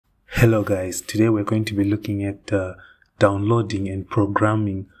Hello guys, today we're going to be looking at downloading and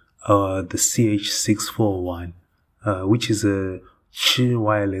programming the CH641, which is a Qi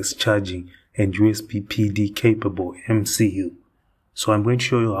wireless charging and USB PD capable MCU. So I'm going to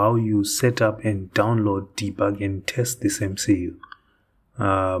show you how you set up and download, debug and test this MCU.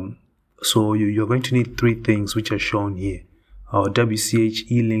 So you're going to need three things which are shown here. Our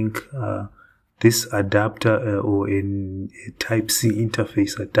WCH-Link this adapter or in a Type-C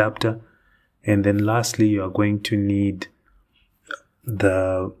interface adapter, and then lastly you are going to need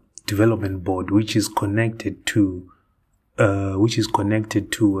the development board which is connected to a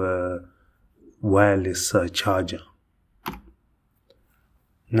wireless charger.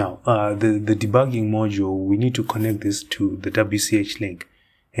 Now the debugging module, we need to connect this to the WCH-Link,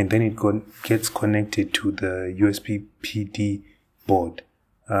 and then it gets connected to the USB PD board.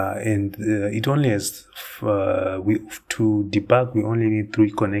 It only has, to debug, we only need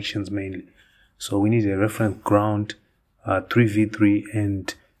three connections mainly. So we need a reference ground, 3v3,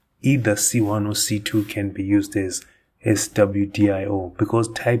 and either C1 or C2 can be used as SWDIO because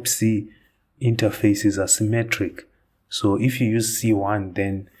Type-C interfaces are symmetric. So if you use C1,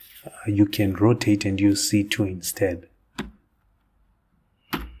 then you can rotate and use C2 instead.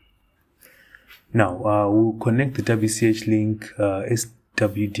 Now we'll connect the WCH-Link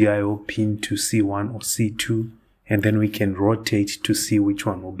SWDIO pin to C1 or C2, and then we can rotate to see which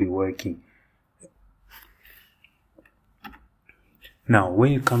one will be working. Now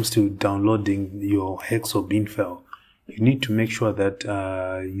when it comes to downloading your hex or bin file, you need to make sure that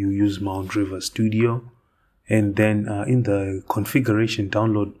you use Mount River Studio, and then in the configuration,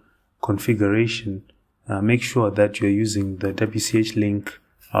 download configuration, make sure that you're using the WCH-Link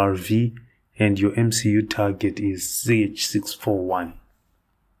RV and your MCU target is CH641.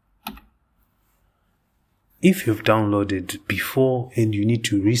 If you've downloaded before and you need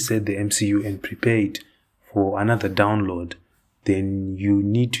to reset the MCU and prepare it for another download, then you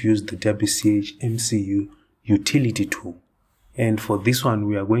need to use the WCH MCU Utility Tool. And for this one,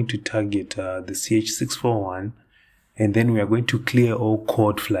 we are going to target the CH641, and then we are going to clear all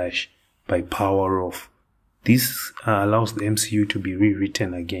code flash by power off. This allows the MCU to be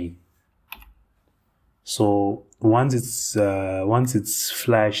rewritten again. So once it's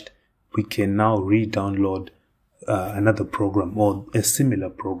flashed, we can now re-download another program or a similar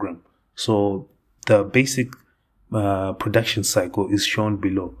program. So the basic production cycle is shown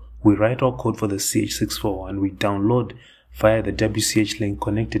below. We write our code for the CH641, we download via the WCH-Link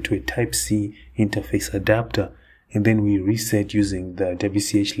connected to a Type-C interface adapter, and then we reset using the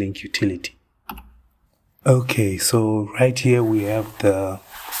WCH-Link utility. Okay, so right here we have the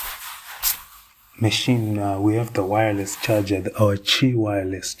machine, we have the wireless charger, our Qi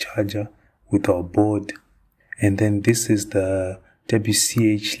wireless charger with our board, and then this is the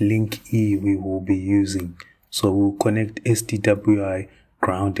WCH-Link E we will be using. So we'll connect SDWI,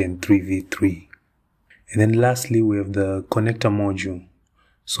 ground and 3v3. And then lastly we have the connector module.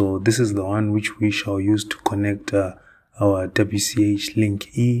 So this is the one which we shall use to connect our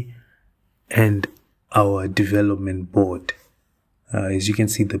WCH-Link E and our development board. As you can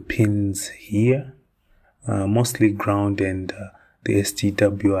see, the pins here, mostly ground and the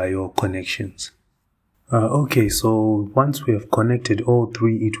SDWIO connections. Okay, so once we have connected all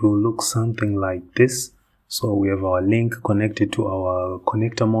three, it will look something like this. So we have our link connected to our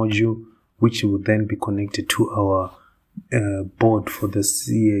connector module, which will then be connected to our board for the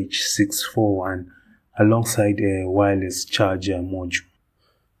CH641 alongside a wireless charger module.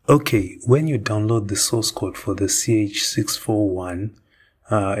 Okay, when you download the source code for the CH641,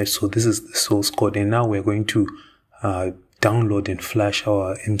 so this is the source code, and now we're going to download and flash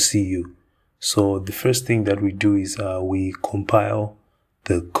our MCU. So the first thing that we do is we compile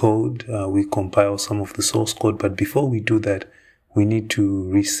the code, we compile some of the source code, but before we do that, we need to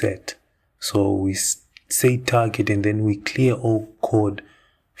reset. So we say target and then we clear all code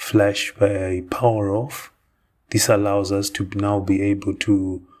flash by power off. This allows us to now be able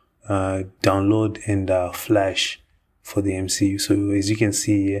to download and flash for the MCU. So as you can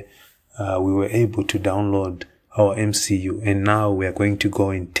see here, we were able to download our MCU, and now we are going to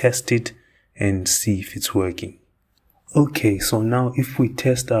go and test it and see if it's working. Okay, so now if we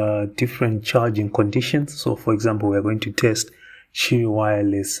test different charging conditions, so for example we are going to test Qi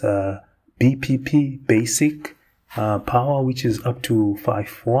wireless BPP basic power, which is up to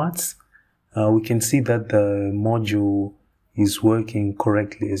 5 watts. We can see that the module is working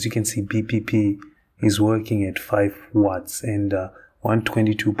correctly. As you can see, BPP is working at 5 watts and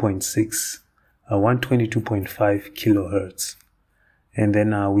 122.5 kilohertz. And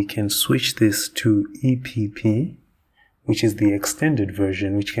then we can switch this to EPP, which is the extended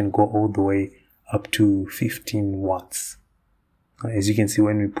version, which can go all the way up to 15 watts. As you can see,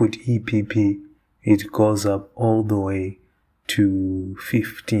 when we put EPP, it goes up all the way to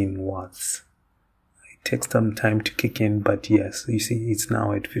 15 watts. It takes some time to kick in, but yes, you see it's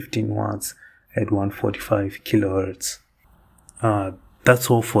now at 15 watts at 145 kilohertz.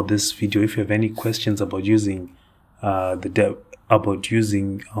 That's all for this video. If you have any questions about using MCU,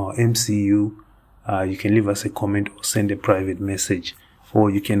 you can leave us a comment or send a private message, or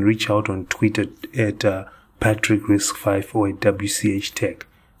you can reach out on Twitter at Patrick RISC-V or at WCH Tech.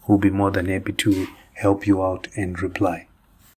 We'll be more than happy to help you out and reply.